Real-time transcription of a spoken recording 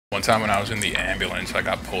One time when I was in the ambulance, I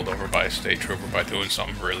got pulled over by a state trooper by doing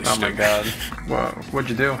something really stupid. Oh my god. What'd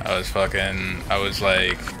you do? I was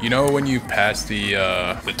like, you know when you pass the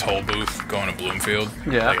toll booth going to Bloomfield?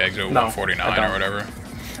 Yeah. Like exit 149 or whatever.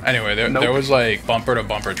 Anyway, there was like bumper to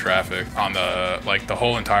bumper traffic on the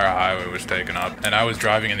whole entire highway was taken up, and I was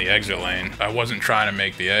driving in the exit lane. I wasn't trying to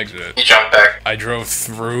make the exit. You jumped back. I drove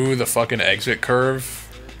through the fucking exit curve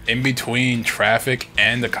in between traffic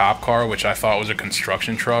and the cop car, which I thought was a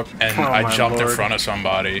construction truck, and I jumped in front of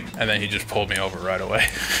somebody, and then he just pulled me over right away.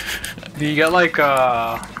 Do you get like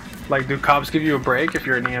do cops give you a break if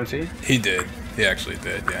you're an EMT? He did. He actually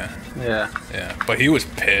did, yeah. Yeah. Yeah, but he was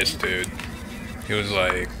pissed, dude. He was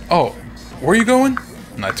like, "Oh, where are you going?"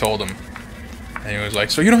 And I told him, and he was like,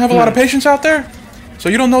 "So you don't have a lot of patients out there? So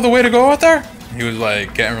you don't know the way to go out there?" He was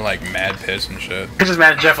like getting like mad pissed and shit. He's just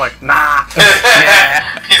mad at Jeff like, nah.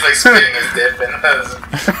 Yeah. He's like spitting his dip and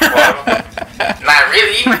not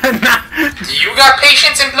really. Nah. Do you got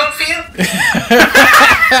patients in Bloomfield?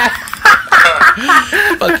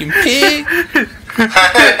 Fucking pig.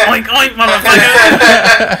 Oink oink,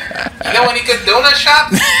 motherfucker. You know any good donut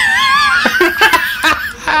shops?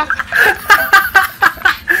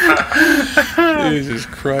 Jesus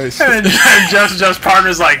Christ. And Jeff's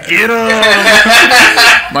partner's like, get him.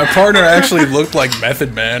 My partner actually looked like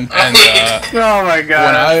Method Man, and oh my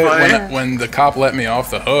god. when the cop let me off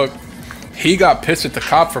the hook, he got pissed at the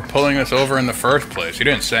cop for pulling us over in the first place. He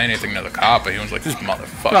didn't say anything to the cop, but he was like, "This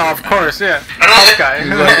motherfucker." Oh, of course, yeah. Cop guy. He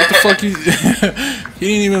was like, "What the fuck?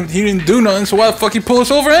 He didn't do nothing. So why the fuck he pull us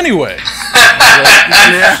over anyway?" Like,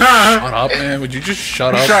 yeah. Shut up, man. Would you just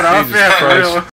shut up? Shut up, Jesus yeah, Christ. for real.